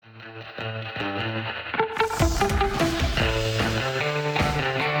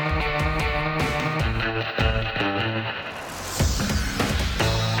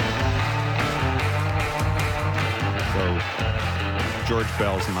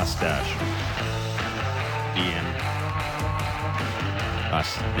Bell's mustache. DM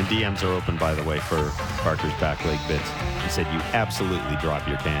us. And DMs are open, by the way, for Parker's back leg bits. He said you absolutely drop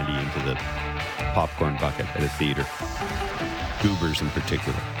your candy into the popcorn bucket at a theater. Goobers in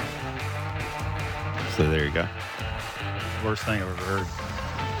particular. So there you go. Worst thing I've ever heard.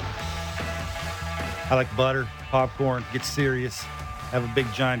 I like butter, popcorn, get serious, have a big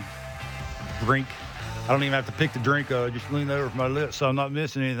giant drink. I don't even have to pick the drink. I just lean over my lips so I'm not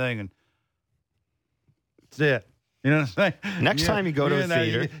missing anything. And that's it. You know what I'm saying? Next time you go to a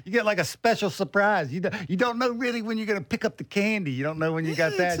theater. You get like a special surprise. You don't know really when you're going to pick up the candy. You don't know when you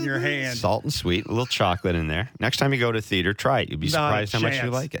got that in your hand. Salt and sweet, a little chocolate in there. Next time you go to a theater, try it. You'll be surprised how much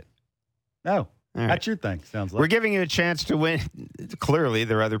you like it. No. Right. That's your thing, sounds like. We're giving you a chance to win. Clearly,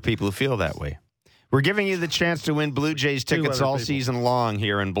 there are other people who feel that way. We're giving you the chance to win Blue Jays tickets all season long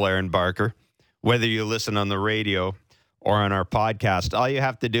here in Blair and Barker, whether you listen on the radio or on our podcast. All you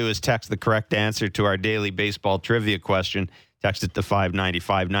have to do is text the correct answer to our daily baseball trivia question. Text it to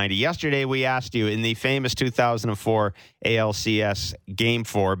 590-590. Yesterday, we asked you in the famous 2004 ALCS Game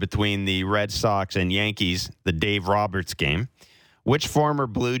 4 between the Red Sox and Yankees, the Dave Roberts game, which former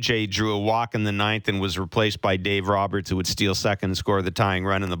Blue Jay drew a walk in the ninth and was replaced by Dave Roberts, who would steal second and score the tying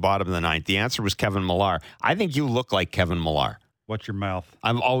run in the bottom of the ninth? The answer was Kevin Millar. I think you look like Kevin Millar. Watch your mouth.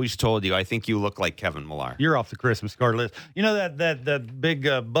 I've always told you, I think you look like Kevin Millar. You're off the Christmas card list. You know that big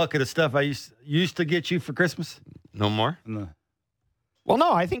bucket of stuff I used to get you for Christmas? No more? No. Well,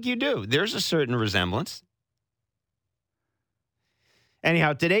 no, I think you do. There's a certain resemblance.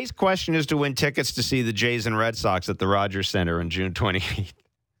 Anyhow, today's question is to win tickets to see the Jays and Red Sox at the Rogers Center on June 28th.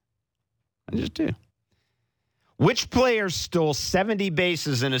 I just do. Which player stole 70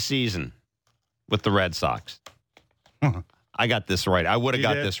 bases in a season with the Red Sox? I got this right. I would have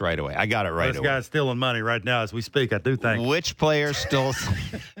got this right away. I got it right away. This guy's stealing money right now as we speak, I do think. Which player stole...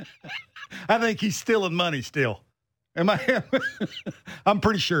 I think he's stealing money still. Am I? I'm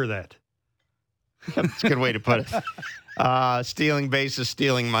pretty sure of that. That's a good way to put it. Stealing bases,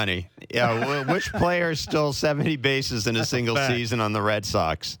 stealing money. Yeah, which player stole 70 bases in a single season on the Red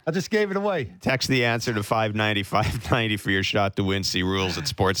Sox? I just gave it away. Text the answer to 590-590 for your shot to win. See rules at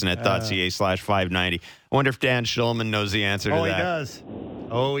sportsnet.ca/590. I wonder if Dan Schulman knows the answer to that. Oh, he does.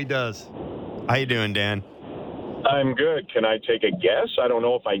 Oh, he does. How you doing, Dan? I'm good. Can I take a guess? I don't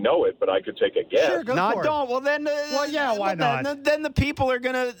know if I know it, but I could take a guess. Sure, go for it. Don't. Well, then... why not? Then the people are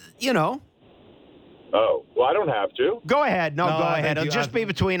going to, Oh, well, I don't have to. Go ahead. No, go ahead. It'll just be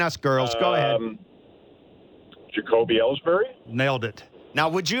between us girls. Go ahead. Jacoby Ellsbury? Nailed it. Now,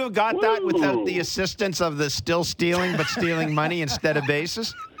 would you have got that without the assistance of the still stealing but stealing money instead of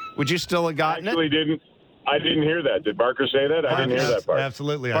bases? Would you still have gotten it? I didn't hear that. Did Barker say that? I didn't hear that part.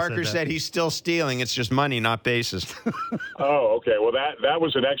 Absolutely. Barker said he's still stealing. It's just money, not bases. Oh, okay. Well, that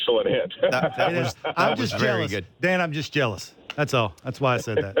was an excellent hint. I'm just very jealous. good. Dan, I'm just jealous. That's all. That's why I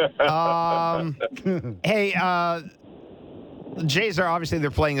said that. Hey, the Jays are obviously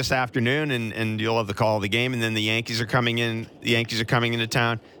they're playing this afternoon, and you'll have the call of the game, and then the Yankees are coming in. The Yankees are coming into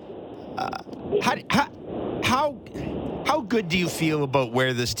town. How good do you feel about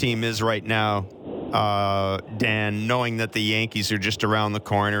where this team is right now, Dan? Knowing that the Yankees are just around the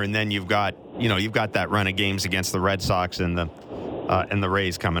corner, and then you've got that run of games against the Red Sox and the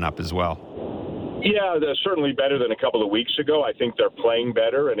Rays coming up as well. Yeah, they're certainly better than a couple of weeks ago. I think they're playing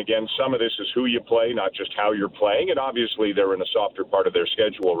better. And again, some of this is who you play, not just how you're playing. And obviously they're in a softer part of their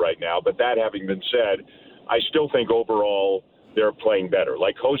schedule right now. But that having been said, I still think overall they're playing better.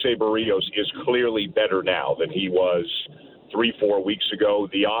 Like Jose Barrios is clearly better now than he was 3-4 weeks ago.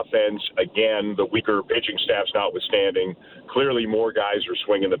 The offense, again, the weaker pitching staffs notwithstanding, clearly more guys are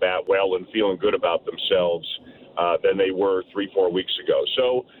swinging the bat well and feeling good about themselves than they were 3-4 weeks ago.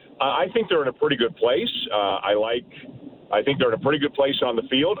 So I think they're in a pretty good place. I think they're in a pretty good place on the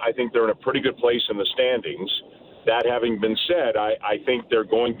field. I think they're in a pretty good place in the standings. That having been said, I think they're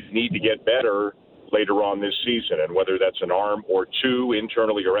going to need to get better later on this season, and whether that's an arm or two,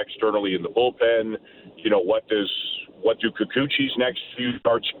 internally or externally in the bullpen, what do Kikuchi's next few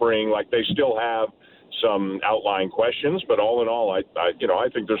start spring? Like, they still have some outlying questions, but all in all, I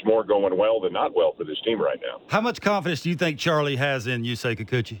think there's more going well than not well for this team right now. How much confidence do you think Charlie has in Yusei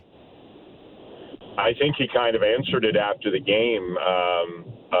Kikuchi? I think he kind of answered it after the game,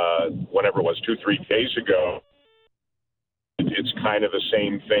 whenever it was 2-3 days ago. It's kind of the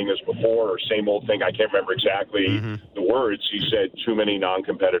same thing as before, or same old thing. I can't remember exactly the words. He said too many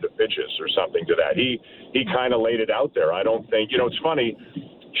non-competitive pitches or something to that. He kind of laid it out there. I don't think, it's funny.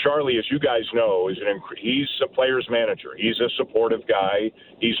 Charlie, as you guys know, he's a player's manager. He's a supportive guy.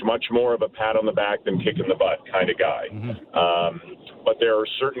 He's much more of a pat on the back than kick in the butt kind of guy. But there are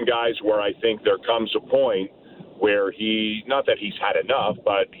certain guys where I think there comes a point where not that he's had enough,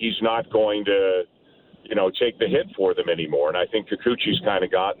 but he's not going to, take the hit for them anymore. And I think Kikuchi's kind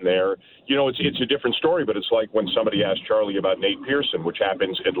of gotten there. It's a different story, but it's like when somebody asked Charlie about Nate Pearson, which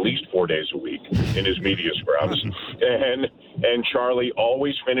happens at least 4 days a week in his media scrums. And Charlie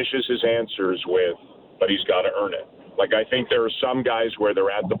always finishes his answers with, but he's got to earn it. Like, I think there are some guys where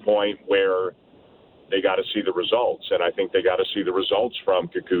they're at the point where they got to see the results, and I think they got to see the results from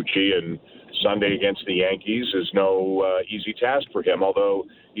Kikuchi, and Sunday against the Yankees is no easy task for him, although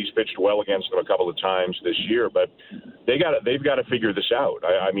he's pitched well against them a couple of times this year. But they've got to figure this out.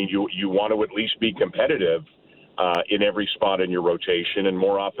 I mean, you want to at least be competitive in every spot in your rotation, and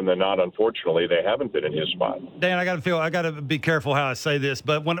more often than not, unfortunately, they haven't been in his spot. Dan, I got to be careful how I say this,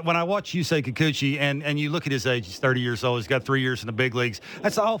 but when I watch Yusei Kikuchi and you look at his age, he's 30 years old, he's got 3 years in the big leagues.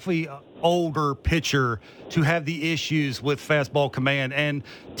 That's an awfully older pitcher to have the issues with fastball command and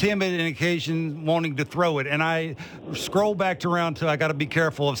timid and occasion wanting to throw it. And I scroll back around to, I got to be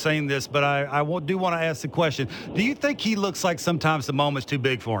careful of saying this, but I do want to ask the question. Do you think he looks like sometimes the moment's too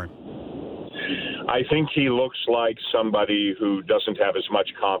big for him? I think he looks like somebody who doesn't have as much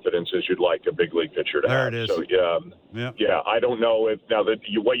confidence as you'd like a big league pitcher to have. There it is. So, yeah, I don't know if now that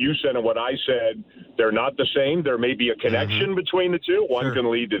what you said and what I said, they're not the same. There may be a connection between the two. One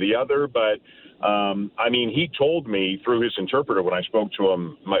can lead to the other, but I mean, he told me through his interpreter when I spoke to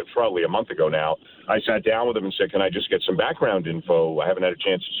him probably a month ago now. I sat down with him and said, "Can I just get some background info? I haven't had a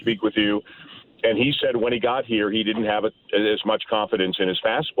chance to speak with you." And he said when he got here, he didn't have as much confidence in his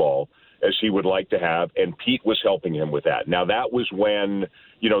fastball as he would like to have, and Pete was helping him with that. Now, that was when,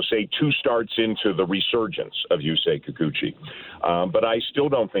 say 2 starts into the resurgence of Yusei Kikuchi. But I still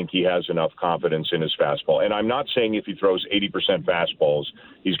don't think he has enough confidence in his fastball. And I'm not saying if he throws 80% fastballs,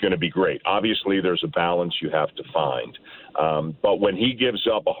 he's going to be great. Obviously, there's a balance you have to find. But when he gives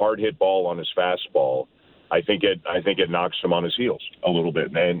up a hard hit ball on his fastball, I think it knocks him on his heels a little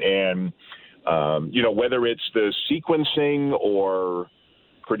bit. And whether it's the sequencing or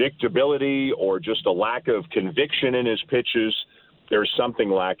predictability or just a lack of conviction in his pitches, there's something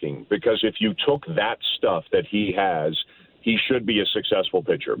lacking. Because if you took that stuff that he has, he should be a successful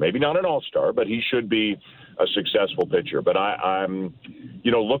pitcher. Maybe not an all-star, but he should be a successful pitcher. But I'm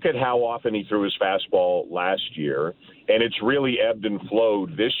look at how often he threw his fastball last year, and it's really ebbed and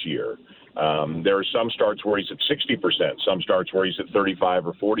flowed this year. There are some starts where he's at 60%, some starts where he's at 35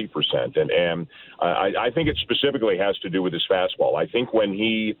 or 40%. And I think it specifically has to do with his fastball. I think when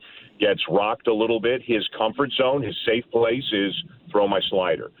he gets rocked a little bit, his comfort zone, his safe place is throw my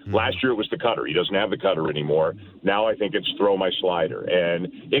slider. Mm-hmm. Last year it was the cutter. He doesn't have the cutter anymore. Now I think it's throw my slider. And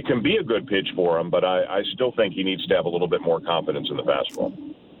it can be a good pitch for him, but I still think he needs to have a little bit more confidence in the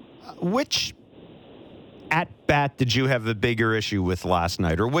fastball. Which at-bat did you have a bigger issue with last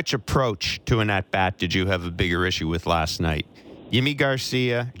night? Or which approach to an at-bat did you have a bigger issue with last night? Jimmy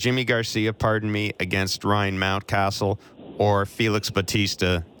Garcia, against Ryan Mountcastle, or Felix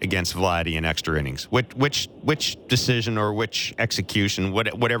Bautista against Vladdy in extra innings? Which decision or which execution,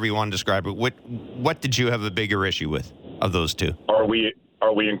 whatever you want to describe it, what did you have a bigger issue with of those two? Are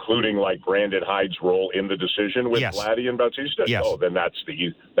we including like Brandon Hyde's role in the decision with Vladdy and Bautista? Yes. Oh, then that's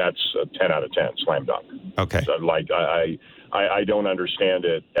a 10 out of 10 slam dunk. Okay. So I don't understand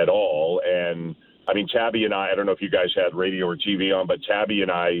it at all. And I mean, Tabby and I don't know if you guys had radio or TV on, but Tabby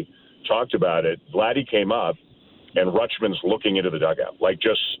and I talked about it. Vladdy came up and Rutschman's looking into the dugout, like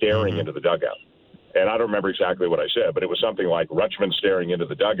just staring into the dugout. And I don't remember exactly what I said, but it was something like Rutschman staring into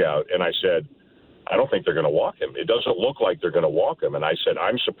the dugout. And I said, I don't think they're going to walk him. It doesn't look like they're going to walk him. And I said,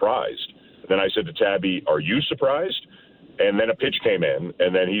 I'm surprised. Then I said to Tabby, are you surprised? And then a pitch came in,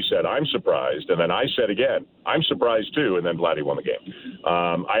 and then he said, I'm surprised. And then I said again, I'm surprised too, and then Vladdy won the game.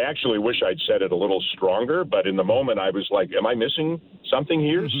 I actually wish I'd said it a little stronger, but in the moment I was like, am I missing something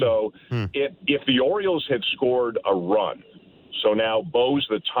here? So if the Orioles had scored a run, so now Bo's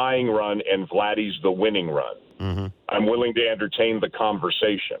the tying run and Vladdy's the winning run, I'm willing to entertain the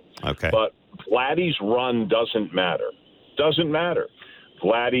conversation. Okay. But Vladdy's run doesn't matter. Doesn't matter.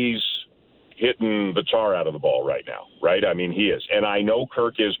 Vladdy's hitting the tar out of the ball right now, right? I mean, he is. And I know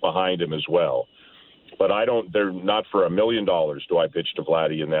Kirk is behind him as well. But they're not for $1 million do I pitch to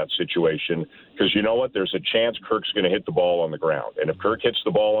Vladdy in that situation. Because you know what? There's a chance Kirk's going to hit the ball on the ground. And if Kirk hits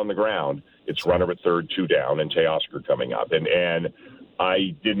the ball on the ground, it's runner at third, 2 down, and Teoscar coming up. And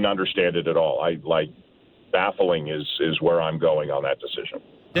I didn't understand it at all. Baffling is where I'm going on that decision.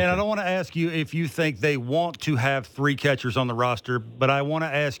 Dan, I don't want to ask you if you think they want to have 3 catchers on the roster, but I want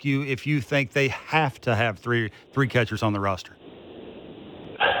to ask you if you think they have to have three catchers on the roster.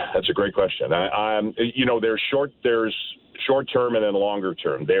 That's a great question. There's short term and then longer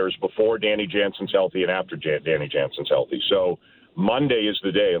term. There's before Danny Jansen's healthy and after Danny Jansen's healthy. So Monday is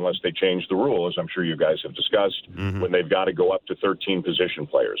the day, unless they change the rule, as I'm sure you guys have discussed, when they've got to go up to 13 position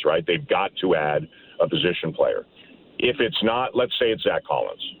players, right? They've got to add a position player. If it's not, let's say it's Zach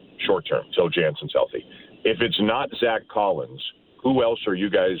Collins, short term, till Jansen's healthy. If it's not Zach Collins, who else are you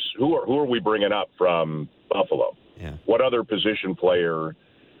guys, who are we bringing up from Buffalo? Yeah. What other position player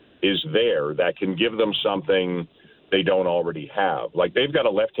is there that can give them something they don't already have? Like, they've got a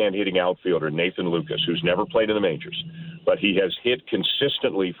left-hand hitting outfielder, Nathan Lucas, who's never played in the majors, but he has hit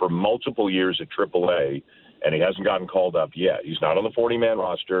consistently for multiple years at AAA, and he hasn't gotten called up yet. He's not on the 40-man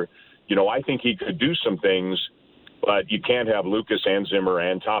roster. You know, I think he could do some things, but you can't have Lucas and Zimmer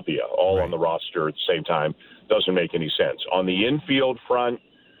and Tapia all on the roster at the same time. Doesn't make any sense. On the infield front,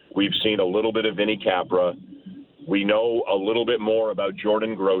 we've seen a little bit of Vinny Capra. We know a little bit more about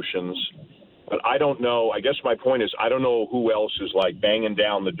Jordan Groshans, but I don't know. I guess my point is I don't know who else is like banging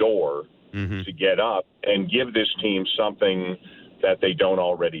down the door to get up and give this team something that they don't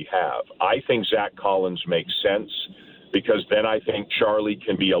already have. I think Zach Collins makes sense because then I think Charlie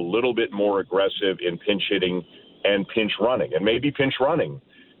can be a little bit more aggressive in pinch hitting and pinch running. And maybe pinch running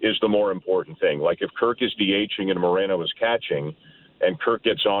is the more important thing. Like if Kirk is DHing and Moreno is catching, and Kirk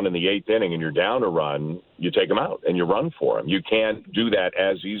gets on in the 8th inning and you're down a run, you take him out and you run for him. You can't do that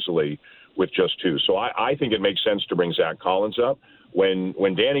as easily with just two. So I think it makes sense to bring Zach Collins up. When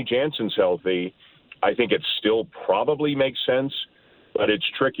Danny Jansen's healthy, I think it still probably makes sense, but it's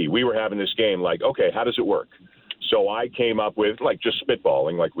tricky. We were having this game like, okay, how does it work? So I came up with, like, just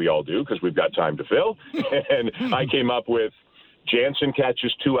spitballing like we all do because we've got time to fill. And I came up with Jansen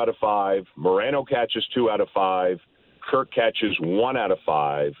catches 2 out of 5, Moreno catches 2 out of 5, Kirk catches 1 out of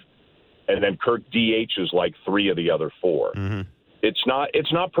 5, and then Kirk DHs like 3 of the other 4. It's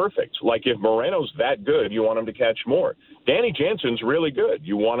not perfect. Like if Moreno's that good, you want him to catch more. Danny Jansen's really good.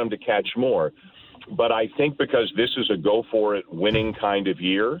 You want him to catch more. But I think because this is a go-for-it winning kind of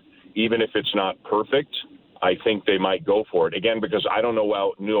year, even if it's not perfect, I think they might go for it. Again, because I don't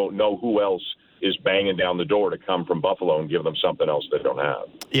know who else is banging down the door to come from Buffalo and give them something else they don't have.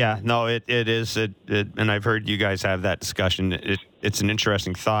 Yeah, no, it is. And I've heard you guys have that discussion. It's an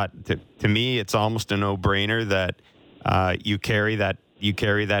interesting thought. To me, it's almost a no-brainer that you carry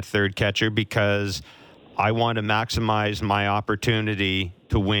that third catcher because I want to maximize my opportunity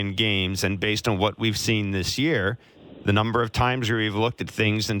to win games. And based on what we've seen this year, the number of times where we've looked at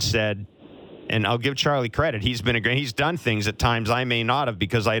things and said, and I'll give Charlie credit. He's done things at times I may not have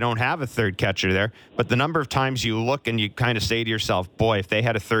because I don't have a third catcher there. But the number of times you look and you kind of say to yourself, boy, if they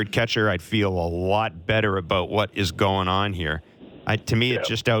had a third catcher, I'd feel a lot better about what is going on here. To me, it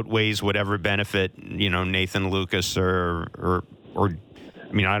just outweighs whatever benefit, Nathan Lucas or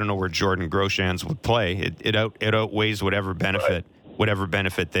I mean, I don't know where Jordan Groshans would play. It outweighs whatever benefit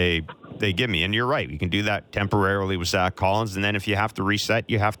they give me. And you're right. You can do that temporarily with Zach Collins. And then if you have to reset,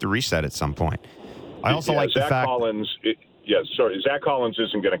 you have to reset at some point. I also like the fact... Zach Collins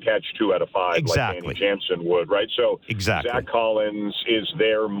isn't going to catch 2 out of 5 like Danny Jansen would, right? So Zach Collins is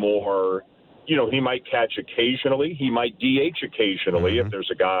there more... he might catch occasionally. He might DH occasionally if there's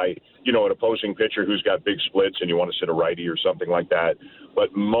a guy, an opposing pitcher who's got big splits and you want to sit a righty or something like that.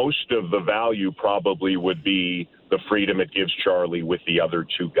 But most of the value probably would be the freedom it gives Charlie with the other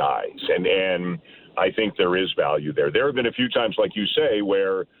 2 guys. And I think there is value there. There have been a few times, like you say,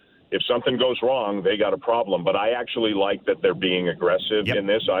 where if something goes wrong, they got a problem. But I actually like that they're being aggressive in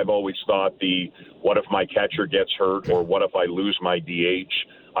this. I've always thought what if my catcher gets hurt or what if I lose my DH?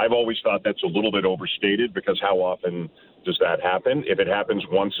 I've always thought that's a little bit overstated because how often does that happen? If it happens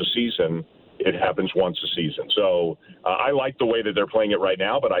once a season, it happens once a season. So I like the way that they're playing it right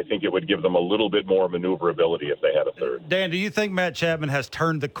now, but I think it would give them a little bit more maneuverability if they had a third. Dan, do you think Matt Chapman has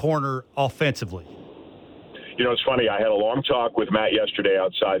turned the corner offensively? It's funny. I had a long talk with Matt yesterday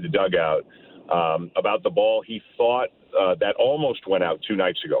outside the dugout about the ball he thought that almost went out 2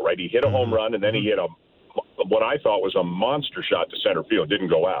 nights ago, right? He hit a home run, and then he hit what I thought was a monster shot to center field. Didn't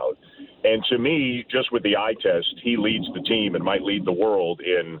go out. And to me, just with the eye test, he leads the team and might lead the world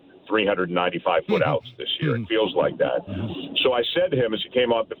in 395-foot outs this year. It feels like that. So I said to him as he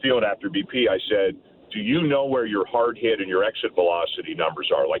came off the field after BP, I said, do you know where your hard hit and your exit velocity numbers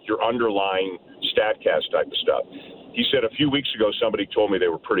are, like your underlying StatCast type of stuff? He said a few weeks ago somebody told me they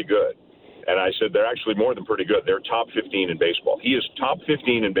were pretty good. And I said they're actually more than pretty good. They're top 15 in baseball. He is top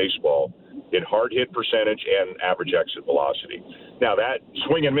 15 in baseball in hard hit percentage and average exit velocity. Now, that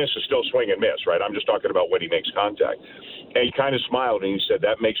swing and miss is still swing and miss, right? I'm just talking about when he makes contact. And he kind of smiled and he said,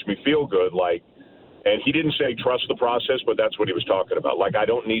 that makes me feel good. Like, And he didn't say trust the process, but that's what he was talking about. Like, I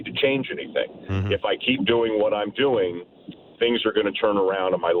don't need to change anything. Mm-hmm. If I keep doing what I'm doing, things are going to turn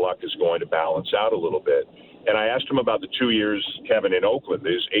around and my luck is going to balance out a little bit. And I asked him about the 2 years, Kevin, in Oakland,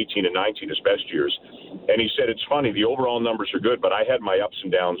 his 18 and 19, his best years. And he said, it's funny, the overall numbers are good, but I had my ups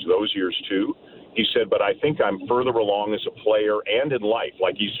and downs those years too. He said, but I think I'm further along as a player and in life.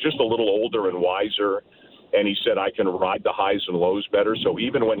 Like, he's just a little older and wiser. And he said, I can ride the highs and lows better. So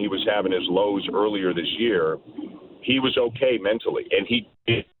even when he was having his lows earlier this year, he was okay mentally. And he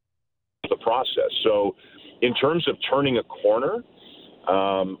did the process. So in terms of turning a corner,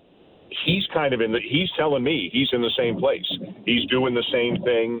 he's kind of he's telling me he's in the same place. He's doing the same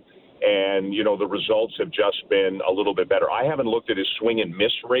thing. And, you know, the results have just been a little bit better. I haven't looked at his swing and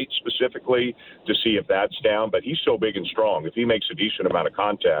miss rate specifically to see if that's down, but he's so big and strong. If he makes a decent amount of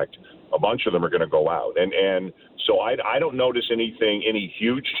contact, a bunch of them are going to go out. And so I don't notice any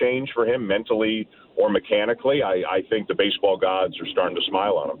huge change for him mentally or mechanically. I think the baseball gods are starting to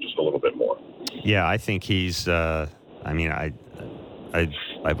smile on him just a little bit more. Yeah, I think he's, I've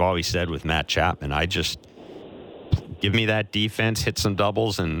always said with Matt Chapman, give me that defense, hit some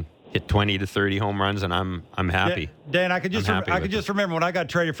doubles, and hit 20 to 30 home runs, and I'm happy. Dan, I could just remember when I got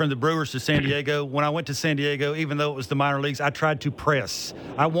traded from the Brewers to San Diego. When I went to San Diego, even though it was the minor leagues, I tried to press.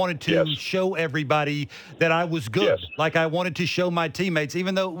 I wanted to show everybody that I was good. Yes. Like, I wanted to show my teammates,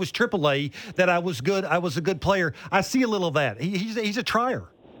 even though it was AAA, that I was good. I was a good player. I see a little of that. He's a trier,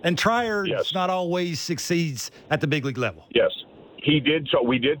 and triers not always succeeds at the big league level. Yes, he did. So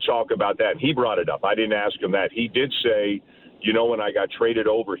we did talk about that, and he brought it up. I didn't ask him that. He did say, you know, when I got traded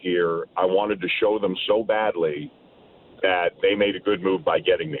over here, I wanted to show them so badly that they made a good move by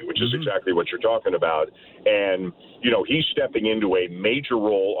getting me, which is exactly what you're talking about. And, you know, he's stepping into a major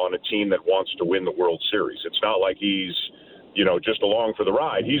role on a team that wants to win the World Series. It's not like he's, you know, just along for the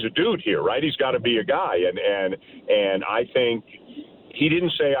ride. He's a dude here, right? He's got to be a guy. And I think he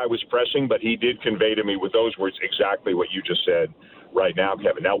didn't say I was pressing, but he did convey to me with those words exactly what you just said right now,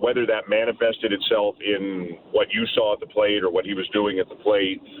 Kevin. Now, whether that manifested itself in what you saw at the plate or what he was doing at the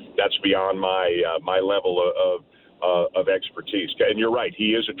plate, that's beyond my level of expertise. And you're right,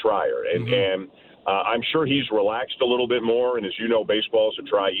 he is a trier, and I'm sure he's relaxed a little bit more. And as you know, baseball is a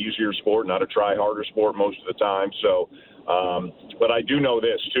try easier sport, not a try harder sport most of the time. So, but I do know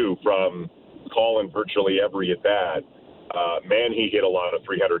this too from calling virtually every at bat. Man, he hit a lot of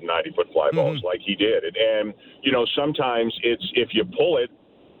 390-foot fly balls like he did. And, you know, sometimes it's if you pull it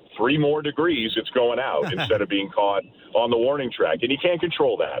 3 more degrees, it's going out instead of being caught on the warning track. And you can't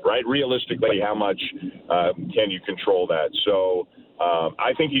control that, right? Realistically, how much can you control that? So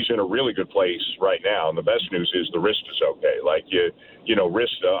I think he's in a really good place right now. And the best news is the wrist is okay. Like, you know,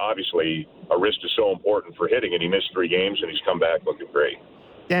 wrist, obviously, a wrist is so important for hitting, and he missed 3 games, and he's come back looking great.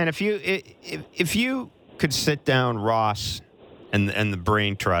 Dan, if you could sit down Ross and the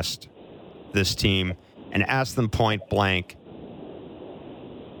brain trust this team and ask them point blank,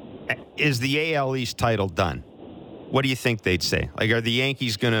 is the AL East title done? What do you think they'd say? Like, are the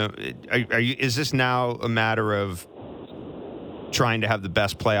Yankees is this now a matter of trying to have the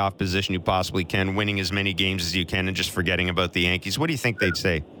best playoff position you possibly can, winning as many games as you can, and just forgetting about the Yankees? What do you think they'd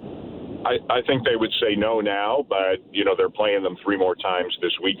say? I think they would say no now, but, you know, they're playing them 3 more times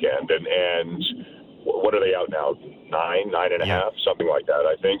this weekend, and what are they out now? 9.5, something like that,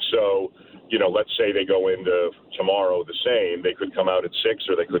 I think. So, you know, let's say they go into tomorrow the same. They could come out at 6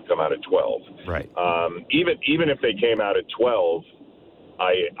 or they could come out at 12. Right. Even if they came out at 12,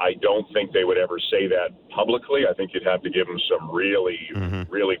 I don't think they would ever say that publicly. I think you'd have to give them some really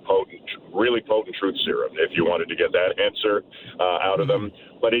potent truth serum if you wanted to get that answer out of them.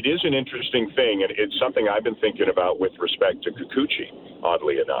 But it is an interesting thing, and it's something I've been thinking about with respect to Kikuchi,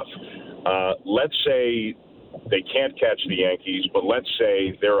 oddly enough. Let's say they can't catch the Yankees, but let's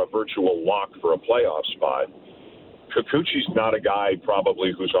say they're a virtual lock for a playoff spot. Kikuchi's not a guy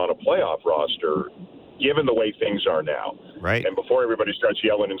probably who's on a playoff roster, given the way things are now. Right. And before everybody starts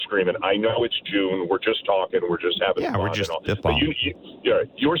yelling and screaming, I know it's June. We're just talking. We're just having fun. Yeah, we're just spitballing. But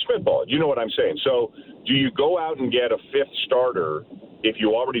you're spitballing. You know what I'm saying. So do you go out and get a 5th starter if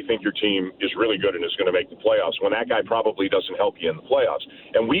you already think your team is really good and is going to make the playoffs, when that guy probably doesn't help you in the playoffs?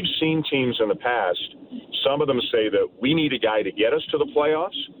 And we've seen teams in the past, some of them say that we need a guy to get us to the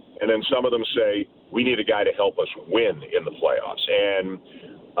playoffs, and then some of them say we need a guy to help us win in the playoffs. And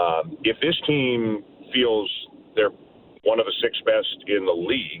if this team feels they're one of the 6 best in the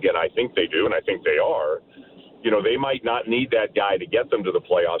league, and I think they do, and I think they are, you know, they might not need that guy to get them to the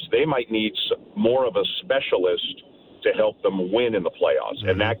playoffs. They might need more of a specialist to help them win in the playoffs.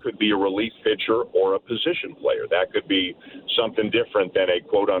 And that could be a relief pitcher or a position player. That could be something different than a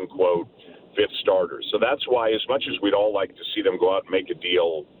quote-unquote fifth starters. So that's why, as much as we'd all like to see them go out and make a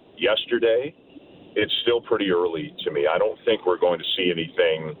deal yesterday, it's still pretty early to me. I don't think we're going to see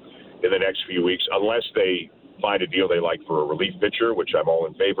anything in the next few weeks unless they find a deal they like for a relief pitcher, which I'm all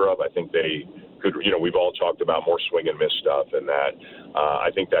in favor of. I think they could, we've all talked about more swing and miss stuff, and that I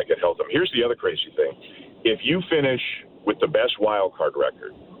think that could help them. Here's the other crazy thing. If you finish with the best wild card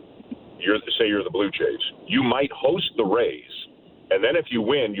record, you're the Blue Jays, you might host the Rays, and then if you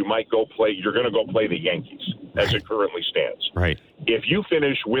win, you're going to go play the Yankees as it currently stands. Right. If you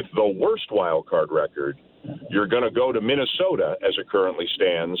finish with the worst wild card record, you're going to go to Minnesota as it currently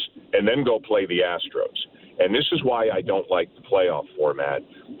stands and then go play the Astros. And this is why I don't like the playoff format.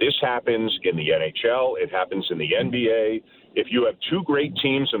 This happens in the NHL. It happens in the NBA. If you have two great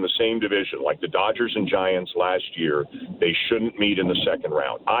teams in the same division, like the Dodgers and Giants last year, they shouldn't meet in the second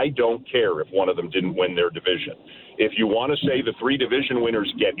round. I don't care if one of them didn't win their division. If you want to say the three division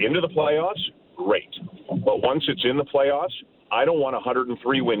winners get into the playoffs, great. But once it's in the playoffs, I don't want a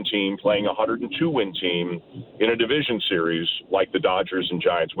 103-win team playing a 102-win team in a division series like the Dodgers and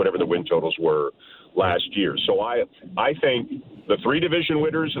Giants, whatever the win totals were last year. So I think the three division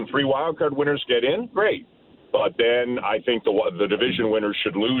winners and three wildcard winners get in, great. But then I think the division winner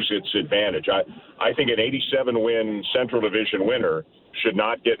should lose its advantage. I think an 87-win Central Division winner should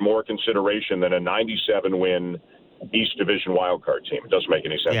not get more consideration than a 97-win East Division wildcard team. It doesn't make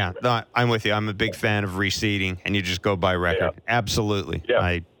any sense. Yeah, no, I'm with you. I'm a big fan of reseeding, and you just go by record. Yeah. Absolutely.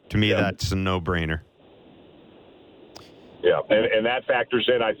 Yeah. To me, that's a no-brainer. Yeah, and that factors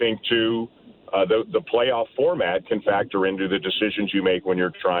in, I think, too, the playoff format can factor into the decisions you make when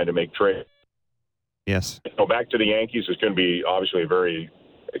you're trying to make trades. Yes. Back to the Yankees, it's going to be obviously a very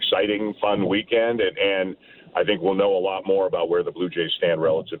exciting, fun weekend, and I think we'll know a lot more about where the Blue Jays stand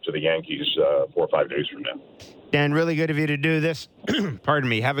relative to the Yankees 4 or 5 days from now. Dan, really good of you to do this. Pardon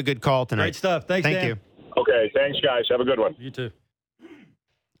me. Have a good call tonight. Great stuff. Thank Dan. you. Okay, thanks, guys. Have a good one. You too.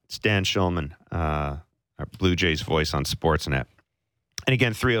 It's Dan Shulman, our Blue Jays voice on Sportsnet. And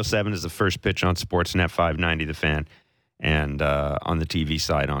again, 3:07 is the first pitch on Sportsnet 590 The Fan. And on the TV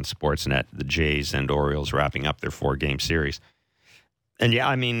side on Sportsnet, the Jays and Orioles wrapping up their 4-game series. And yeah,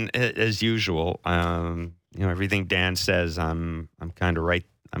 I mean, as usual, everything Dan says, I'm kind of right.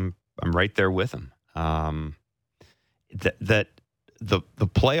 I'm right there with him. That the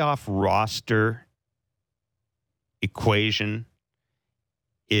playoff roster equation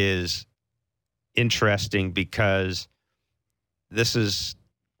is interesting because this is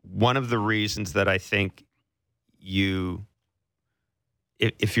one of the reasons that I think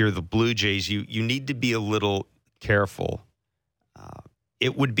if you're the Blue Jays, you need to be a little careful.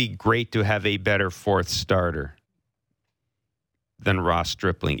 It would be great to have a better fourth starter than Ross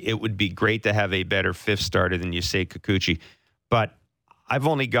Stripling. It would be great to have a better fifth starter than Yusei Kikuchi. But I've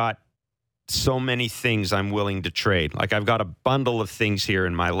only got so many things I'm willing to trade. Like I've got a bundle of things here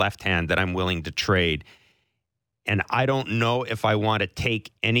in my left hand that I'm willing to trade. And I don't know if I want to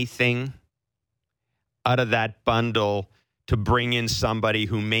take anything out of that bundle to bring in somebody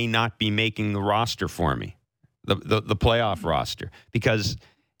who may not be making the roster for me, the playoff roster. Because,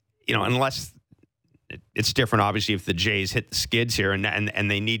 unless it's different, obviously, if the Jays hit the skids here and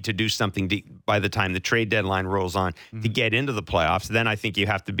they need to do something by the time the trade deadline rolls on to get into the playoffs, then I think you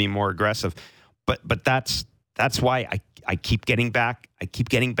have to be more aggressive. But that's why I keep getting back. I keep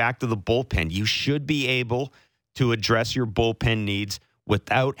getting back to the bullpen. You should be able to address your bullpen needs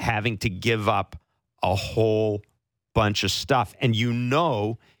without having to give up a whole bunch of stuff. And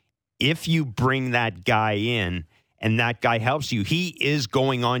if you bring that guy in and that guy helps you, he is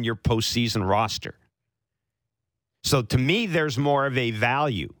going on your postseason roster. So to me, there's more of a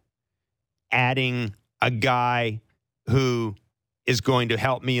value adding a guy who is going to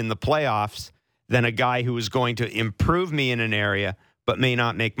help me in the playoffs than a guy who is going to improve me in an area but may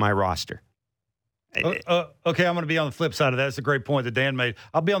not make my roster. Okay, I'm going to be on the flip side of that. That's a great point that Dan made.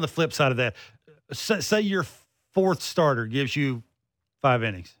 I'll be on the flip side of that. Say your fourth starter gives you 5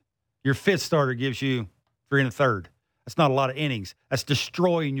 innings. Your fifth starter gives you 3 1/3. That's not a lot of innings. That's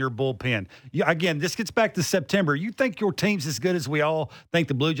destroying your bullpen. Again, this gets back to September. You think your team's as good as we all think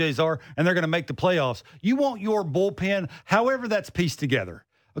the Blue Jays are, and they're going to make the playoffs. You want your bullpen, however that's pieced together.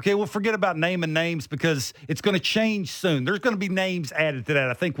 Okay, well, forget about naming names because it's going to change soon. There's going to be names added to that.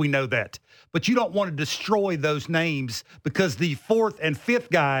 I think we know that. But you don't want to destroy those names because the fourth and fifth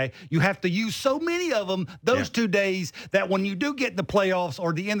guy, you have to use so many of them those 2 days that when you do get in the playoffs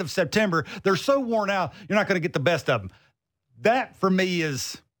or the end of September, they're so worn out, you're not going to get the best of them. That, for me,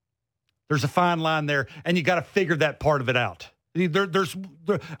 there's a fine line there, and you got to figure that part of it out.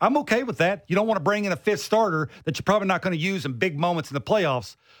 I'm okay with that. You don't want to bring in a fifth starter that you're probably not going to use in big moments in the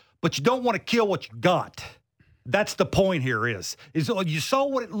playoffs. but you don't want to kill what you got. That's the point here is you saw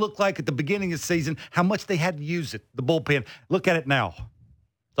what it looked like at the beginning of the season, how much they had to use it, the bullpen. Look at it now.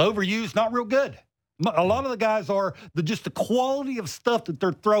 It's overused, not real good. A lot of the guys are just the quality of stuff that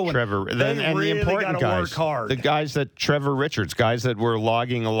they're throwing. Trevor, and really the important guys, work hard. the guys that Trevor Richards, guys that were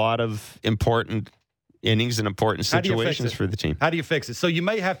logging a lot of important innings and important situations for the team. How do you fix it? So you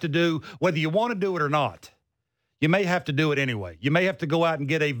may have to do, whether you want to do it or not, you may have to do it anyway. You may have to go out and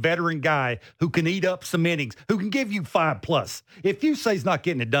get a veteran guy who can eat up some innings, who can give you 5+. If you say he's not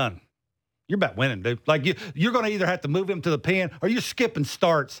getting it done, you're about winning, dude. Like you're going to either have to move him to the pen or you're skipping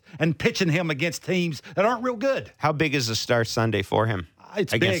starts and pitching him against teams that aren't real good. How big is the start Sunday for him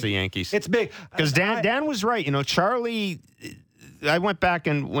against the Yankees? It's big. Because Dan was right. You know, Charlie, I went back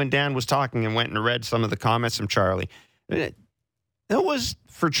and when Dan was talking and went and read some of the comments from Charlie. It was,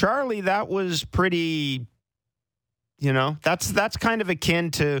 for Charlie, that was pretty, you know, that's kind of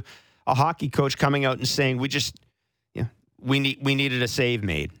akin to a hockey coach coming out and saying, we needed a save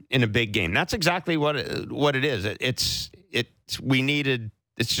made in a big game. That's exactly what it is. It's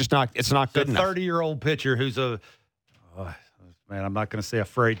not good enough. 30-year-old pitcher who's man, I'm not going to say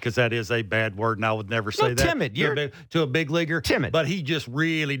afraid because that is a bad word, and I would never say that. Timid. To a big leaguer. Timid. But he just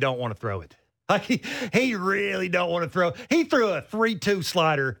really don't want to throw it. Like he really don't want to throw. He threw a 3-2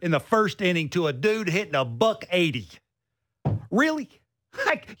 slider in the first inning to a dude hitting $180. Really?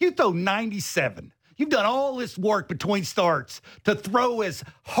 Like, you throw 97. You've done all this work between starts to throw as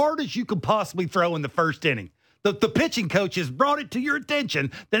hard as you could possibly throw in the first inning. The pitching coach has brought it to your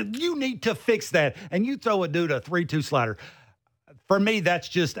attention that you need to fix that, and you throw a dude a 3-2 slider. For me, that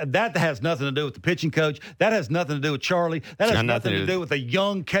has nothing to do with the pitching coach. That has nothing to do with Charlie. That has nothing to do with a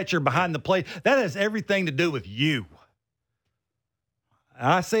young catcher behind the plate. That has everything to do with you.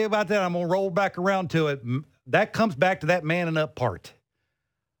 I say about that, I'm going to roll back around to it. That comes back to that manning up part.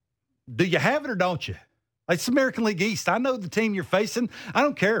 Do you have it or don't you? Like, it's American League East. I know the team you're facing. I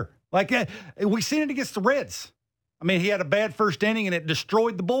don't care. Like, we seen it against the Reds. I mean, he had a bad first inning, and it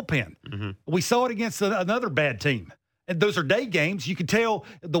destroyed the bullpen. Mm-hmm. We saw it against another bad team. And those are day games. You can tell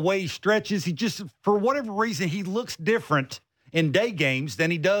the way he stretches. He just, for whatever reason, he looks different in day games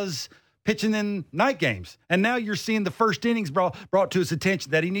than he does pitching in night games. And now you're seeing the first innings brought to his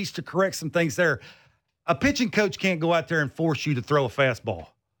attention that he needs to correct some things there. A pitching coach can't go out there and force you to throw a fastball.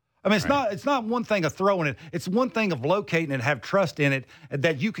 I mean, it's not one thing of throwing it. It's one thing of locating it, have trust in it,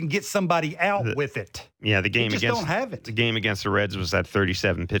 that you can get somebody out with it. Yeah, the game against don't have it. The game against the Reds was that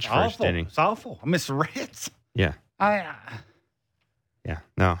 37-pitch first inning. It's awful. I miss the Reds. Yeah.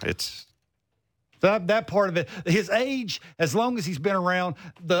 No, it's that part of it. His age, as long as he's been around,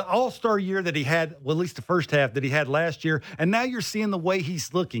 the All-Star year that he had, well, at least the first half that he had last year, and now you're seeing the way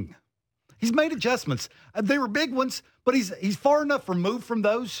he's looking. He's made adjustments. They were big ones, but he's far enough removed from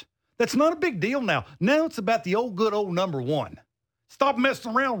those. That's not a big deal now. Now it's about the good old number one. Stop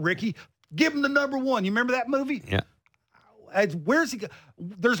messing around, Ricky. Give him the number one. You remember that movie? Yeah. Where's he?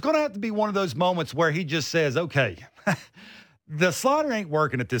 There's going to have to be one of those moments where he just says, okay, the slider ain't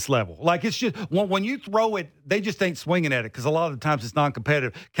working at this level. Like, it's just when you throw it, they just ain't swinging at it because a lot of the times it's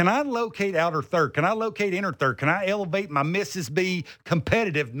non-competitive. Can I locate outer third? Can I locate inner third? Can I elevate my misses be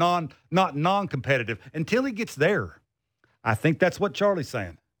competitive, not non-competitive until he gets there? I think that's what Charlie's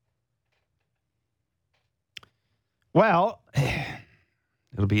saying. Well,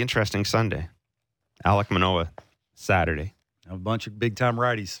 it'll be interesting Sunday. Alek Manoah, Saturday. A bunch of big-time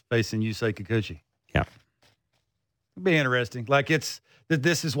righties facing Yusei Kikuchi. Yeah. It'll be interesting. Like, this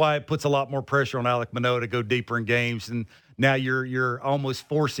is why it puts a lot more pressure on Alek Manoah to go deeper in games, and now you're almost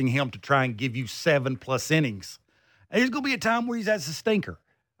forcing him to try and give you 7+ innings. And there's going to be a time where he's as a stinker.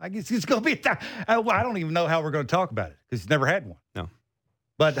 Like, it's going to be a time. I don't even know how we're going to talk about it because he's never had one. No.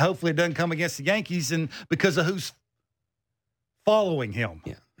 But hopefully it doesn't come against the Yankees and because of who's following him.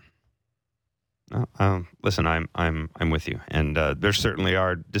 Yeah. Listen, I'm with you, and there certainly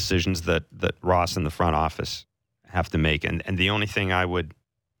are decisions that Ross and the front office have to make, and the only thing I would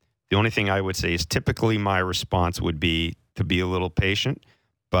say is typically my response would be to be a little patient,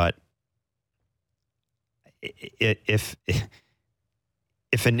 but if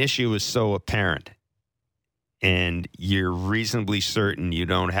an issue is so apparent and you're reasonably certain you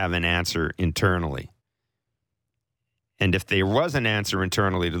don't have an answer internally. And if there was an answer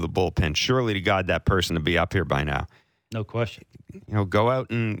internally to the bullpen, surely to God that person would be up here by now. No question. Go out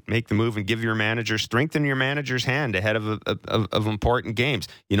and make the move and strengthen your manager's hand ahead of important games.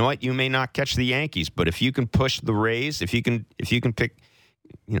 You know what? You may not catch the Yankees, but if you can push the Rays, if you can pick,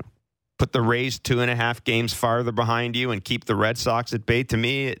 put the Rays 2.5 games farther behind you and keep the Red Sox at bay, to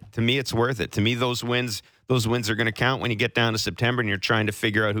me, it's worth it. To me, those wins are going to count when you get down to September and you're trying to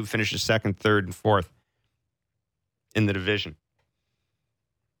figure out who finishes second, third, and fourth in the division.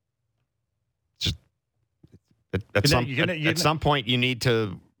 Just at some point, you need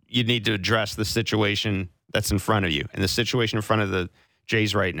to address the situation that's in front of you. And the situation in front of the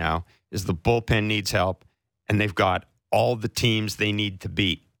Jays right now is the bullpen needs help, and they've got all the teams they need to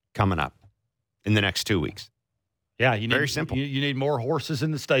beat coming up in the next 2 weeks. Yeah, very simple. You need more horses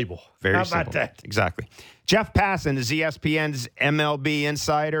in the stable. Very simple. How about that? Exactly. Jeff Passan is ESPN's MLB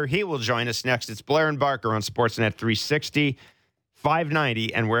insider. He will join us next. It's Blair and Barker on Sportsnet 360,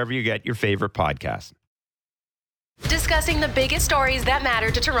 590, and wherever you get your favorite podcast. Discussing the biggest stories that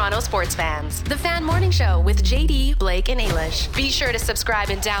matter to Toronto sports fans. The Fan Morning Show with JD, Blake, and Eilish. Be sure to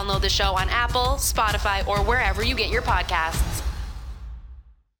subscribe and download the show on Apple, Spotify, or wherever you get your podcasts.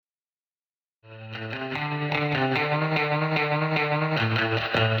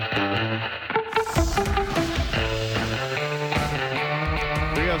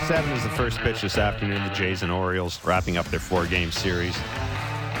 .7 is the first pitch this afternoon. The Jays and Orioles wrapping up their 4-game series.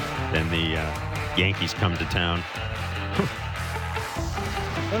 Then the Yankees come to town.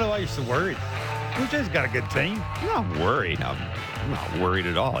 I don't know why you're so worried. Blue Jays got a good team. I'm not worried. I'm not worried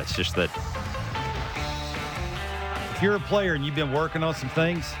at all. It's just that if you're a player and you've been working on some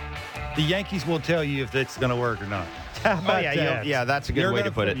things, the Yankees will tell you if it's going to work or not. How about that? Yeah, that's a good way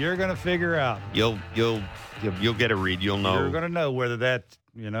to put it. You're going to figure out. You'll get a read. You'll know. You're going to know whether that,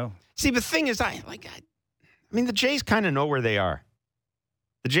 See, the thing is, I mean, the Jays kind of know where they are.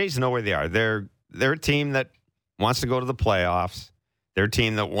 The Jays know where they are. They're a team that wants to go to the playoffs. They're a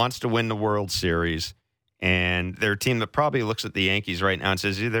team that wants to win the World Series. And they're a team that probably looks at the Yankees right now and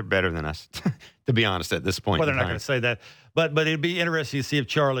says, they're better than us, to be honest, at this point. Well, they're not going to say that. But it'd be interesting to see if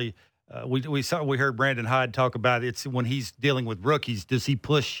Charlie, we heard Brandon Hyde talk about it. It's when he's dealing with rookies, does he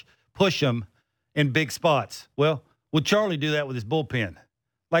push them in big spots? Well, will Charlie do that with his bullpen?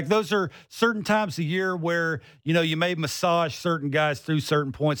 Like, those are certain times a year where, you may massage certain guys through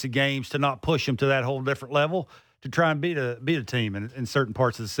certain points of games to not push them to that whole different level to try and beat a team in certain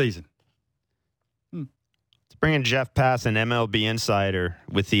parts of the season. Let's bring in Jeff Passan, MLB insider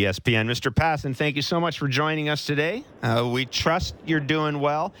with ESPN. Mr. Passan, thank you so much for joining us today. We trust you're doing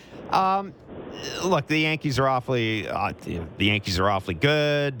well. Look, the Yankees are awfully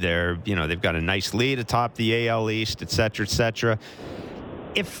good. They've got a nice lead atop the AL East, et cetera, et cetera.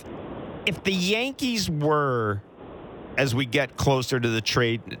 If the Yankees were, as we get closer to the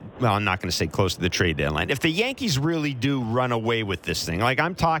trade, well, I'm not going to say close to the trade deadline. If the Yankees really do run away with this thing, like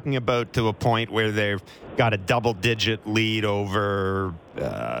I'm talking about to a point where they've got a double-digit lead over,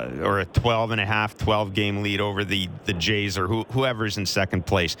 or a 12-game lead over the Jays or whoever's in second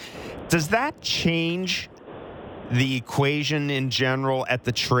place, does that change the equation in general at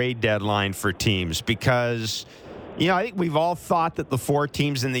the trade deadline for teams? Because I think we've all thought that the 4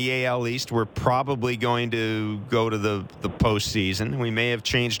 teams in the AL East were probably going to go to the postseason. We may have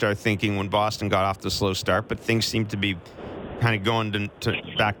changed our thinking when Boston got off the slow start, but things seem to be kind of going to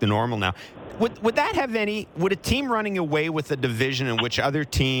back to normal now. Would that have would a team running away with a division in which other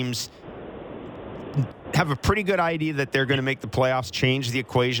teams have a pretty good idea that they're going to make the playoffs change the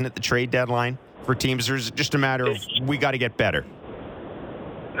equation at the trade deadline for teams, or is it just a matter of we got to get better?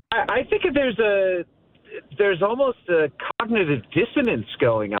 I think there's almost a cognitive dissonance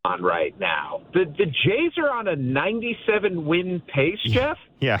going on right now. The Jays are on a 97-win pace, Jeff.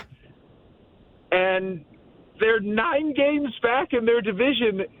 Yeah. And they're 9 games back in their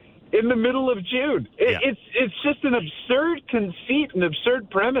division in the middle of June. It's just an absurd conceit, an absurd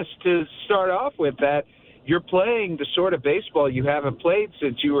premise to start off with, that you're playing the sort of baseball you haven't played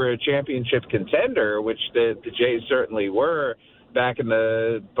since you were a championship contender, which the Jays certainly were back in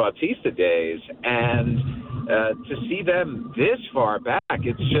the Bautista days. And to see them this far back,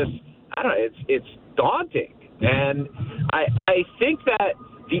 it's just, it's daunting. And I think that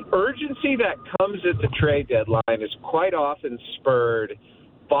the urgency that comes at the trade deadline is quite often spurred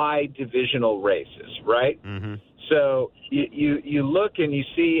by divisional races, right? Mm-hmm. So you look and you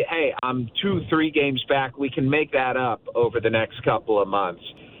see, hey, I'm 2-3 games back. We can make that up over the next couple of months.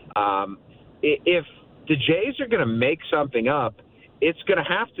 If the Jays are going to make something up, it's going to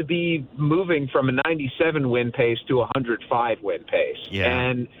have to be moving from a 97-win pace to a 105-win pace. Yeah.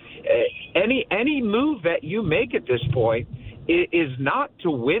 And any move that you make at this point is not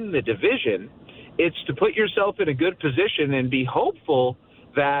to win the division. It's to put yourself in a good position and be hopeful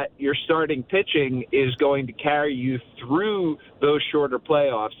that your starting pitching is going to carry you through those shorter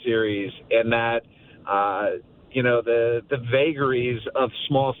playoff series, and that the vagaries of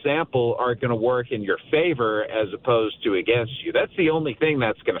small sample are going to work in your favor as opposed to against you. That's the only thing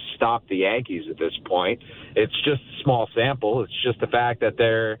that's going to stop the Yankees at this point. It's just a small sample. It's just the fact that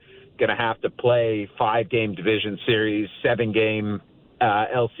they're going to have to play 5-game division series, 7-game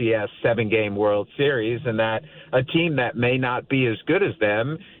LCS, 7-game World Series, and that a team that may not be as good as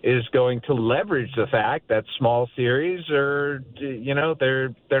them is going to leverage the fact that small series are,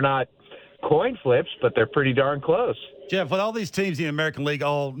 they're not coin flips, but they're pretty darn close. Jeff, with all these teams in the American League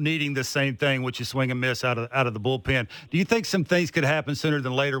all needing the same thing, which is swing and miss out of the bullpen, do you think some things could happen sooner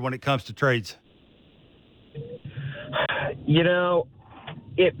than later when it comes to trades?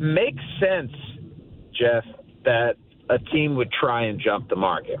 It makes sense, Jeff, that a team would try and jump the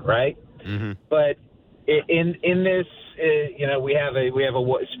market, right? Mm-hmm. But in this, we have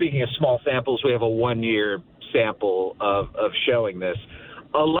speaking of small samples, we have a 1-year sample of showing this.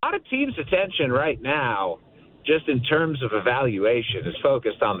 A lot of teams' attention right now, just in terms of evaluation, is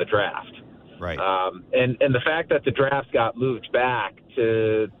focused on the draft. Right. And the fact that the draft got moved back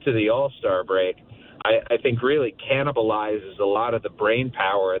to the All-Star break, I think really cannibalizes a lot of the brain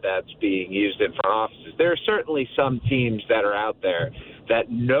power that's being used in front offices. There are certainly some teams that are out there that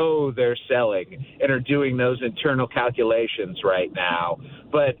know they're selling and are doing those internal calculations right now.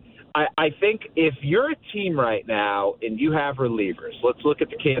 But I think if you're a team right now and you have relievers, let's look at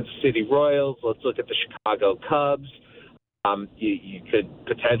the Kansas City Royals, let's look at the Chicago Cubs. You could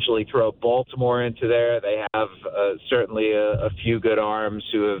potentially throw Baltimore into there. They have certainly a few good arms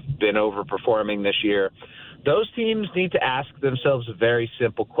who have been overperforming this year. Those teams need to ask themselves a very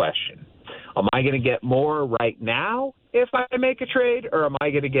simple question. Am I going to get more right now if I make a trade, or am I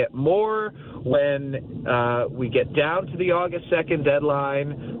going to get more when we get down to the August 2nd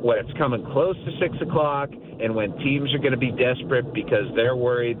deadline, when it's coming close to 6 o'clock, and when teams are going to be desperate because they're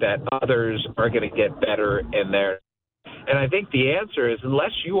worried that others are going to get better in their. And I think the answer is,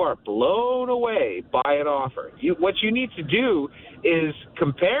 unless you are blown away by an offer, what you need to do is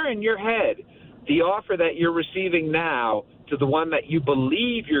compare in your head the offer that you're receiving now to the one that you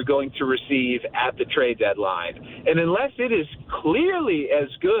believe you're going to receive at the trade deadline. And unless it is clearly as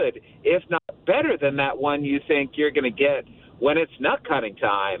good, if not better than that one you think you're going to get when it's nut cutting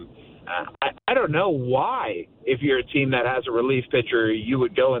time, I don't know why, if you're a team that has a relief pitcher, you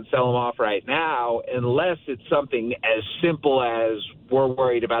would go and sell him off right now, unless it's something as simple as we're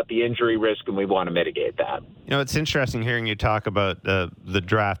worried about the injury risk and we want to mitigate that. It's interesting hearing you talk about the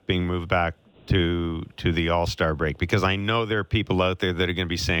draft being moved back to the All-Star break, because I know there are people out there that are going to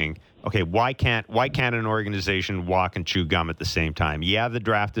be saying, okay, why can't an organization walk and chew gum at the same time? Yeah, the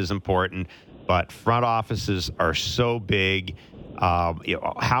draft is important, but front offices are so big.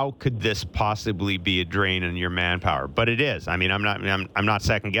 How could this possibly be a drain on your manpower? But it is. I mean, I'm not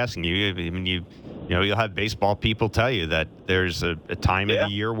second guessing you. I mean, you'll have baseball people tell you that there's a time of the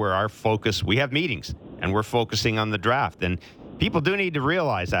year where we have meetings and we're focusing on the draft. And people do need to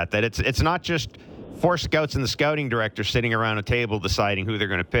realize that it's not just 4 scouts and the scouting director sitting around a table deciding who they're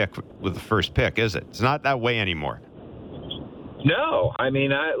going to pick with the first pick, is it? It's not that way anymore. No, I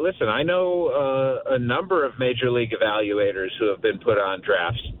mean, I know a number of major league evaluators who have been put on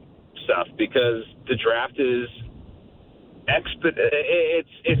draft stuff because the draft is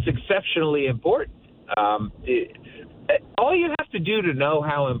it's exceptionally important. All you have to do to know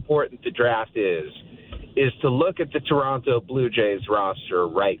how important the draft is to look at the Toronto Blue Jays roster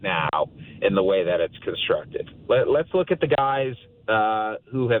right now in the way that it's constructed. Let's look at the guys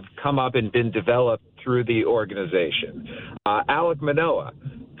who have come up and been developed through the organization. Alek Manoah,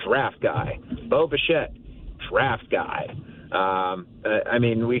 draft guy. Bo Bichette, draft guy. I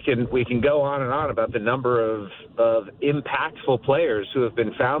mean, we can go on and on about the number of impactful players who have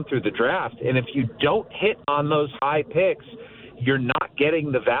been found through the draft. And if you don't hit on those high picks, you're not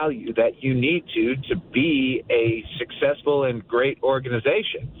getting the value that you need to be a successful and great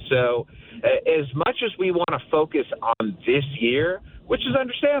organization. So as much as we want to focus on this year, which is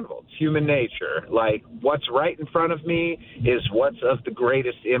understandable, it's human nature, like what's right in front of me is what's of the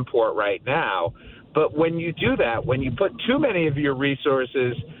greatest import right now. But when you do that, when you put too many of your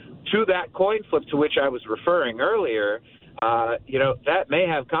resources to that coin flip to which I was referring earlier, that may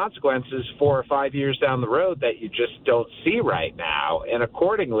have consequences 4 or 5 years down the road that you just don't see right now. And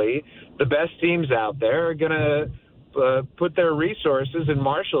accordingly, the best teams out there are going to put their resources and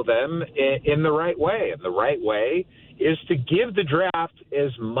marshal them in the right way. And the right way is to give the draft as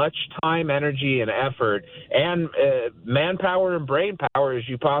much time, energy, and effort and manpower and brain power as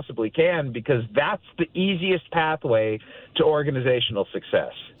you possibly can, because that's the easiest pathway to organizational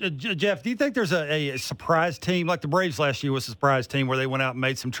success. Jeff, do you think there's a surprise team, like the Braves last year was a surprise team where they went out and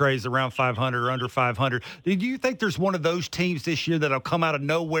made some trades around 500 or under 500? Do you think there's one of those teams this year that'll come out of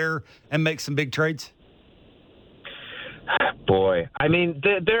nowhere and make some big trades? Boy, I mean,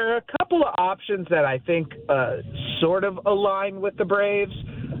 there are a couple of options that I think sort of align with the Braves.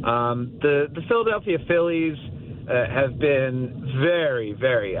 The Philadelphia Phillies have been very,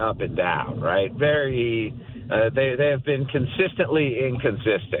 very up and down, right? They have been consistently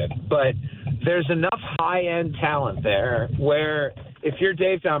inconsistent. But there's enough high-end talent there where if you're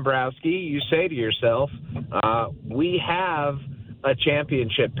Dave Dombrowski, you say to yourself, we have a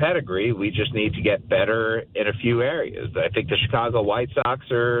championship pedigree. We just need to get better in a few areas. I think the Chicago White Sox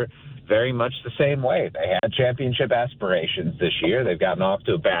are very much the same way. They had championship aspirations this year. They've gotten off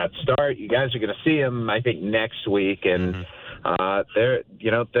to a bad start. You guys are going to see them, I think, next week. And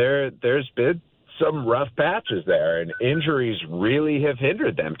there's been some rough patches there, and injuries really have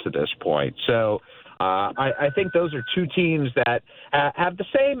hindered them to this point. So I think those are two teams that have the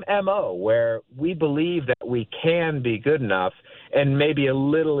same MO, where we believe that we can be good enough, and maybe a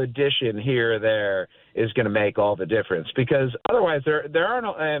little addition here or there is going to make all the difference. Because otherwise, there are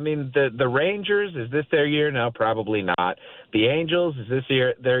no. I mean, the Rangers, is this their year? No, probably not. The Angels, is this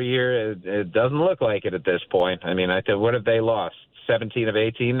their year? It doesn't look like it at this point. I mean, what have they lost? 17 of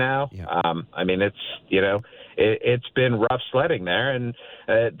 18 now. Yeah. I mean, it's been rough sledding there. And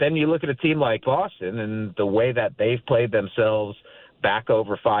then you look at a team like Boston and the way that they've played themselves back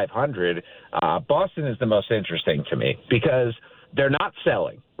over 500. Boston is the most interesting to me because they're not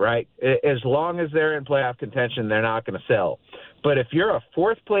selling, right? As long as they're in playoff contention, they're not going to sell. But if you're a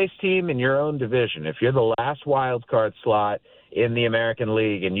fourth-place team in your own division, if you're the last wild card slot in the American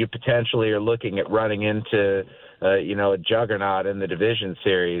League and you potentially are looking at running into a juggernaut in the division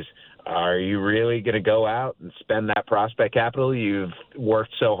series, are you really going to go out and spend that prospect capital you've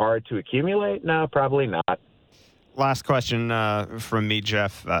worked so hard to accumulate? No, probably not. Last question from me,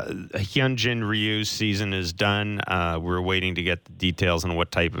 Jeff. Hyunjin Ryu's season is done. We're waiting to get the details on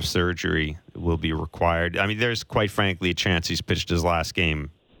what type of surgery will be required. I mean, there's quite frankly a chance he's pitched his last game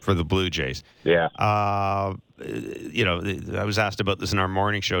for the Blue Jays. Yeah. I was asked about this in our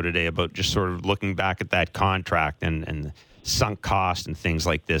morning show today about just sort of looking back at that contract and sunk cost and things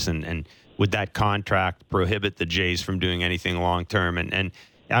like this. And would that contract prohibit the Jays from doing anything long term? And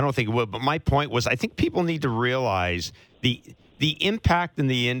I don't think it would. But my point was, I think people need to realize the impact in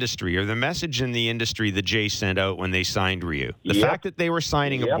the industry, or the message in the industry the Jays sent out when they signed Ryu. The fact that they were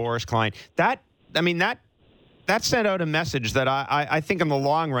signing a Boris Klein, that sent out a message that I think in the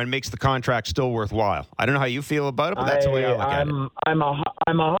long run makes the contract still worthwhile. I don't know how you feel about it, but that's the way I look at it.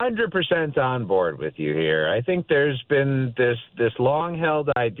 I'm 100% on board with you here. I think there's been this long-held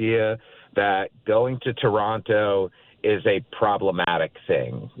idea that going to Toronto is a problematic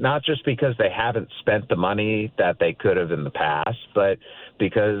thing, not just because they haven't spent the money that they could have in the past, but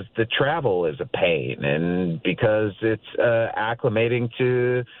because the travel is a pain and because it's acclimating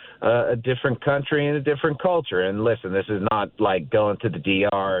to a different country and a different culture. And listen, this is not like going to the DR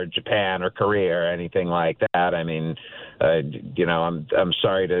or Japan or Korea or anything like that. I mean, I'm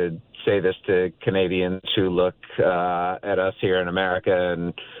sorry to say this to Canadians who look at us here in America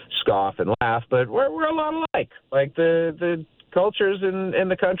and scoff and laugh, but we're a lot alike. Like the cultures in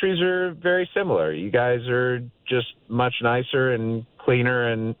the countries are very similar. You guys are just much nicer and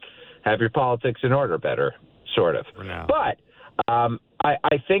cleaner and have your politics in order better, sort of. For now. But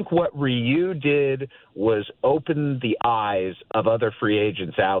I think what Ryu did was open the eyes of other free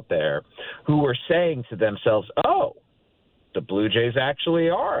agents out there who were saying to themselves, oh, the Blue Jays actually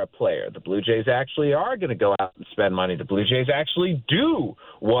are a player. The Blue Jays actually are going to go out and spend money. The Blue Jays actually do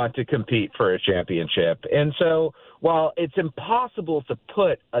want to compete for a championship. And so while it's impossible to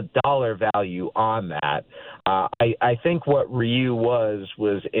put a dollar value on that, I think what Ryu was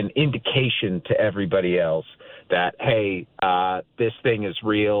an indication to everybody else that, hey, this thing is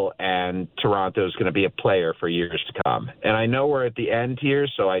real and Toronto is going to be a player for years to come. And I know we're at the end here,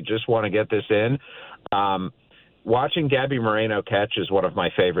 so I just want to get this in. Watching Gabby Moreno catch is one of my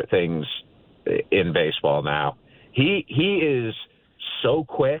favorite things in baseball now. He is so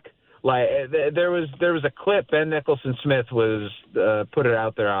quick. Like there was a clip, Ben Nicholson-Smith was put it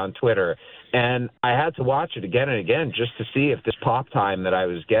out there on Twitter, and I had to watch it again and again just to see if this pop time that I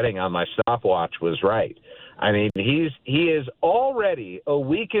was getting on my stopwatch was right. I mean, he is already a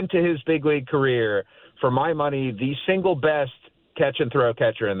week into his big league career for my money, the single best catch-and-throw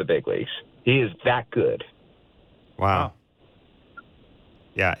catcher in the big leagues. He is that good. Wow.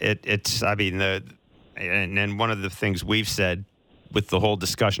 Yeah, it's. I mean, and one of the things we've said with the whole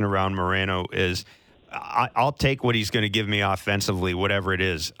discussion around Moreno is, I'll take what he's going to give me offensively, whatever it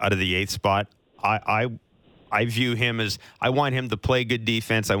is, out of the 8th spot. I view him as, I want him to play good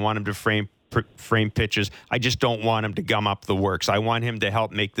defense. I want him to frame pitches. I just don't want him to gum up the works. I want him to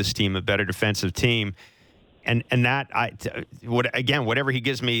help make this team a better defensive team. And that, whatever he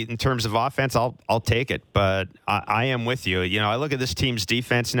gives me in terms of offense, I'll take it. But I am with you. You know, I look at this team's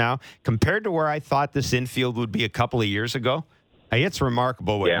defense now compared to where I thought this infield would be a couple of years ago. It's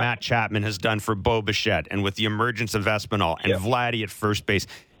remarkable what Matt Chapman has done for Bo Bichette, and with the emergence of Espinal and Vladdy at first base,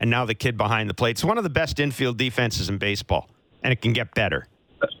 and now the kid behind the plate. It's one of the best infield defenses in baseball, and it can get better.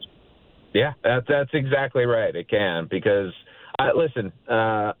 Yeah, that's exactly right. It can, because, listen,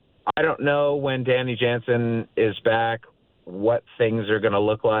 I don't know when Danny Jansen is back what things are going to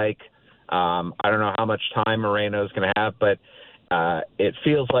look like. I don't know how much time Moreno is going to have, but it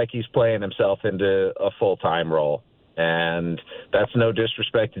feels like he's playing himself into a full-time role. And that's no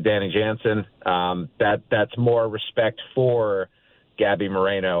disrespect to Danny Jansen. That's more respect for Gabby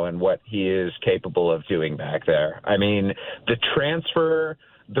Moreno and what he is capable of doing back there. I mean, the transfer,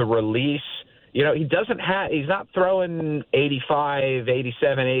 the release, you know, he's not throwing 85,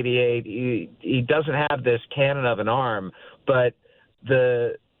 87, 88. He doesn't have this cannon of an arm, but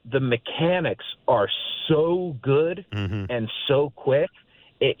the mechanics are so good and so quick.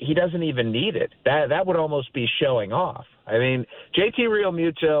 He doesn't even need it. That would almost be showing off. I mean, JT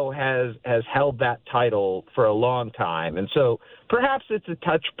Realmuto has held that title for a long time, and so perhaps it's a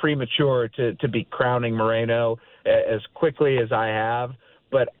touch premature to be crowning Moreno as quickly as I have.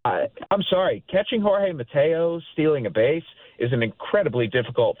 But I'm sorry, catching Jorge Mateo stealing a base is an incredibly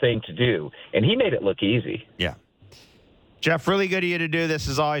difficult thing to do, and he made it look easy. Yeah. Jeff, really good of you to do this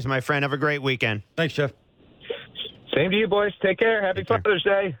as always, my friend. Have a great weekend. Thanks, Jeff. Same to you, boys. Take care. Happy Father's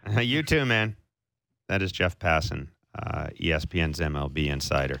Day. You too, man. That is Jeff Passan, ESPN's MLB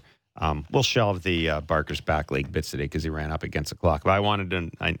insider. We'll shelve the Barker's back leg bits today because he ran up against the clock. But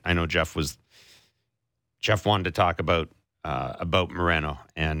I know Jeff wanted to talk about Moreno,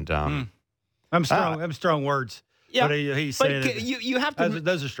 and I'm strong words. Yeah, but he's saying you have to.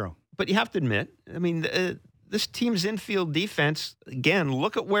 Those are strong. But you have to admit, I mean, this team's infield defense, again,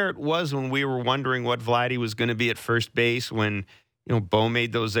 look at where it was when we were wondering what Vladdy was going to be at first base when, you know, Bo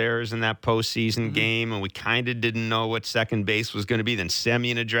made those errors in that postseason game, and we kind of didn't know what second base was going to be. Then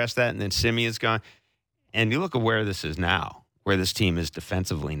Semien addressed that, and then Simeon's gone. And you look at where this is now, where this team is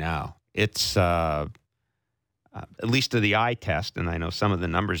defensively now. It's, at least to the eye test, and I know some of the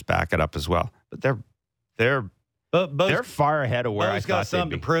numbers back it up as well, but they're far ahead of where I thought they'd be. Bo's got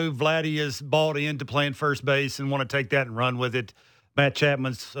something to prove. Vladdy is bought into playing first base and want to take that and run with it. Matt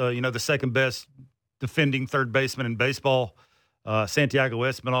Chapman's, the second best defending third baseman in baseball. Santiago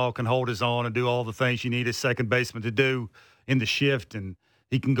Espinal can hold his own and do all the things you need a second baseman to do in the shift, and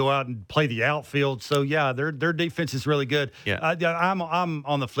he can go out and play the outfield. So, yeah, their defense is really good. Yeah. I'm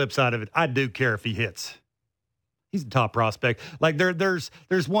on the flip side of it. I do care if he hits. He's a top prospect. Like there's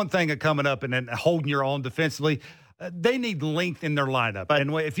one thing coming up and then holding your own defensively. They need length in their lineup. But,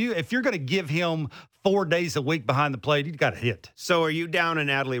 and if you're going to give him 4 days a week behind the plate, you've got to hit. So are you down on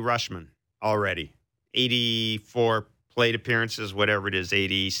Adley Rutschman already? 84 plate appearances, whatever it is,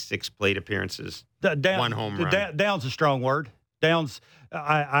 86 plate appearances, one home run. Down's a strong word. Down's,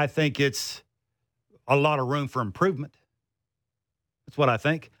 I think it's a lot of room for improvement. That's what I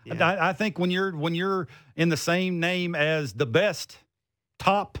think. Yeah. I think when you're in the same name as the best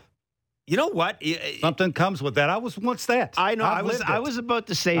top, you know what? Something comes with that. I was once that. I know. I was about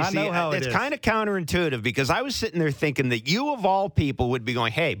to say. I know how it's kind of counterintuitive because I was sitting there thinking that you of all people would be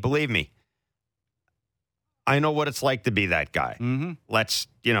going, "Hey, believe me, I know what it's like to be that guy. Mm-hmm. Let's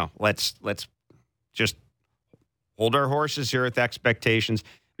just hold our horses here with expectations."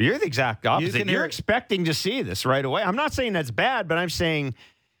 You're the exact opposite. You're expecting to see this right away. I'm not saying that's bad, but I'm saying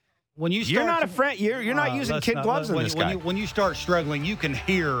when you're not a friend. You're not using kid gloves on this guy. When you start struggling, you can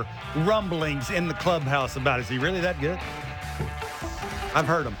hear rumblings in the clubhouse about is he really that good? I've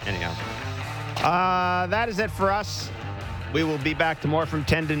heard them. Anyhow, that is it for us. We will be back tomorrow from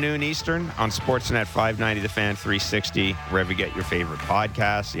 10 to noon Eastern on Sportsnet 590, The Fan 360, wherever you get your favorite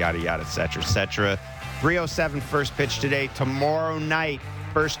podcasts, yada, yada, et cetera, 3:07 first pitch today. Tomorrow night,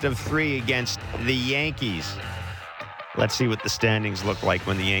 first of 3 against the Yankees. Let's see what the standings look like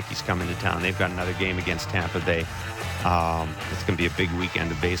when the Yankees come into town. They've got another game against Tampa Bay. It's going to be a big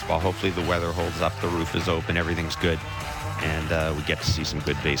weekend of baseball. Hopefully the weather holds up. The roof is open. Everything's good. and we get to see some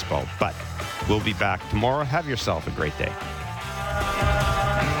good baseball. But we'll be back tomorrow. Have yourself a great day.